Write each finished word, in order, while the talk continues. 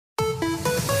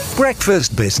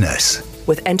Breakfast Business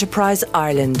with Enterprise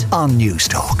Ireland on News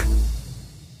Talk.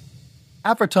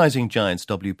 Advertising giants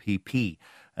WPP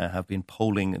have been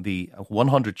polling the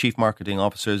 100 chief marketing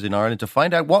officers in Ireland to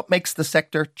find out what makes the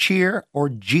sector cheer or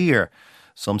jeer.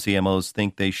 Some CMOs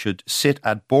think they should sit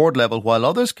at board level, while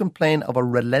others complain of a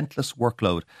relentless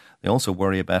workload. They also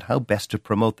worry about how best to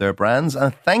promote their brands,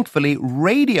 and thankfully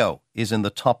radio is in the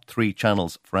top 3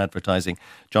 channels for advertising.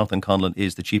 Jonathan Conlon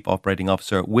is the Chief Operating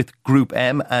Officer with Group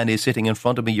M and is sitting in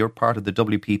front of me. You're part of the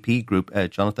WPP group,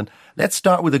 Jonathan. Let's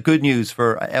start with the good news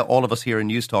for all of us here in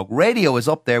News Talk. Radio is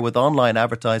up there with online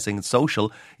advertising and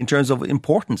social in terms of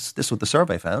importance. This is what the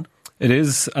survey found. It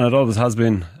is, and it always has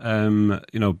been.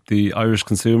 The Irish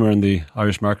consumer and the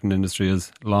Irish marketing industry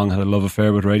has long had a love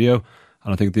affair with radio.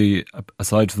 And I think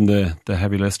aside from the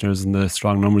heavy listeners and the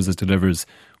strong numbers it delivers,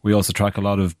 we also track a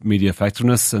lot of media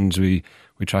effectiveness, and we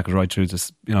track it right through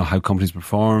to how companies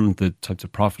perform, the types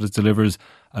of profit it delivers,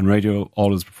 and radio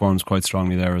always performs quite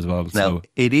strongly there as well. Now, so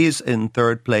it is in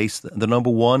third place. The number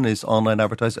one is online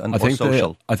advertising or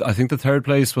social. I think the third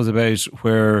place was about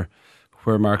where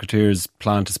marketeers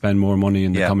plan to spend more money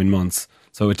in the coming months.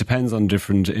 So it depends on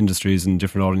different industries and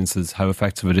different audiences how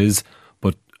effective it is.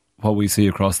 But what we see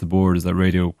across the board is that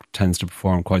radio tends to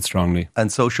perform quite strongly.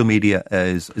 And social media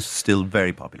is still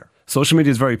very popular. Social media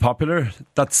is very popular.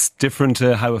 That's different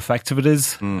to how effective it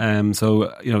is.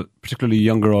 Particularly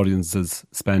younger audiences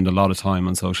spend a lot of time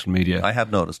on social media. I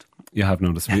have noticed. You have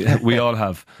noticed. We all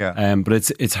have. Yeah. But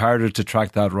it's harder to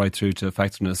track that right through to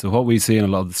effectiveness. So what we see in a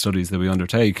lot of the studies that we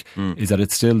undertake is that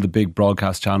it's still the big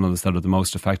broadcast channels that are the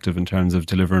most effective in terms of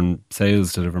delivering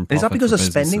sales, delivering profit. Is that because of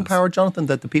businesses. Spending power, Jonathan,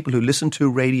 that the people who listen to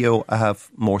radio have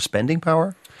more spending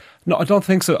power? No, I don't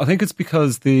think so. I think it's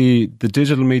because the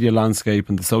digital media landscape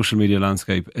and the social media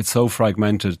landscape, it's so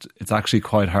fragmented, it's actually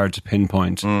quite hard to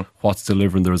pinpoint what's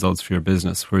delivering the results for your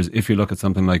business. Whereas if you look at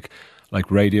something like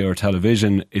radio or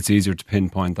television, it's easier to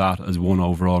pinpoint that as one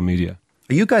overall media.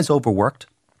 Are you guys overworked?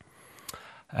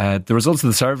 The results of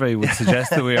the survey would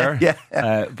suggest that we are.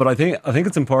 But I think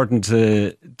it's important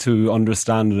to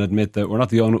understand and admit that we're not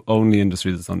the only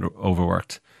industry that's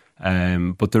overworked.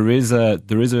 But there is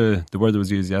the word that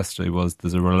was used yesterday was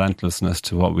there's a relentlessness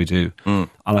to what we do. And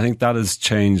I think that has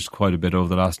changed quite a bit over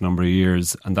the last number of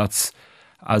years. And that's,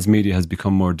 as media has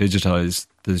become more digitised,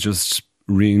 there's just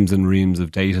reams and reams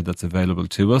of data that's available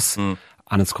to us. And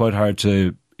it's quite hard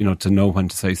to know when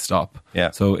to say stop. Yeah.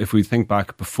 So if we think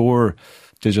back before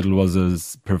digital was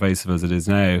as pervasive as it is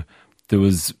now, there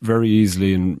was very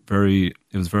easy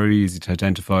to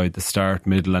identify the start,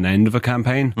 middle and end of a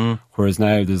campaign, whereas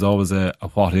now there's always a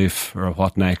what if or a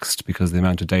what next because of the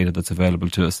amount of data that's available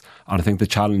to us. And I think the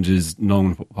challenge is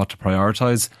knowing what to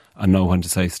prioritise and know when to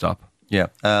say stop. Yeah,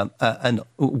 and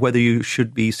whether you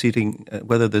should be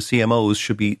whether the CMOs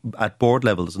should be at board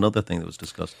level is another thing that was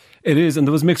discussed. It is, and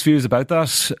there was mixed views about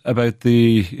that, about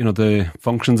the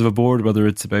functions of a board, whether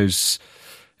it's about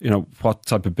what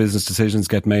type of business decisions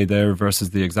get made there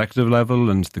versus the executive level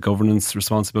and the governance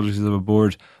responsibilities of a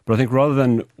board. But I think rather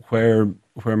than where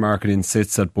marketing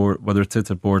sits at board, whether it sits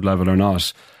at board level or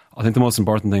not, I think the most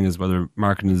important thing is whether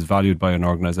marketing is valued by an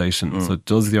organisation. So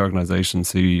does the organisation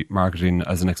see marketing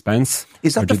as an expense?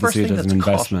 Is that the first thing that's caught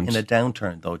investment? In a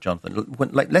downturn though, Jonathan?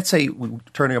 Let's say we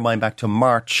turn your mind back to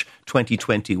March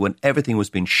 2020 when everything was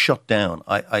being shut down.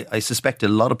 I suspect a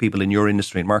lot of people in your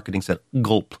industry in marketing said,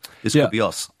 gulp, this could be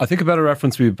us. I think a better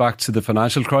reference would be back to the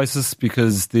financial crisis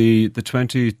because the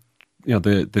COVID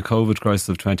crisis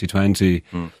of 2020,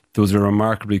 there was a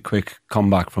remarkably quick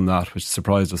comeback from that, which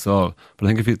surprised us all. But I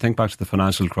think if you think back to the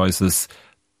financial crisis,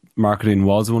 marketing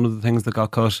was one of the things that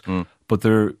got cut. But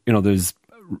there's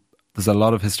a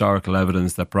lot of historical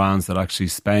evidence that brands that actually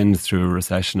spend through a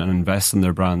recession and invest in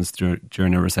their brands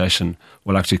during a recession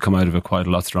will actually come out of it quite a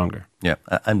lot stronger. Yeah,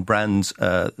 and brands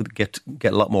get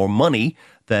a lot more money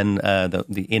than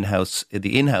the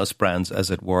in-house brands,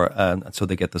 as it were, and so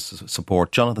they get this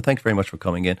support. Jonathan, thank you very much for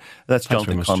coming in. That's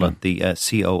Jonathan Conlon, the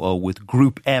COO with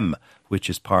Group M, which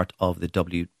is part of the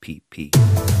WPP.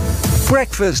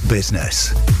 Breakfast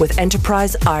Business with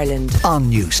Enterprise Ireland on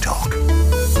News Talk.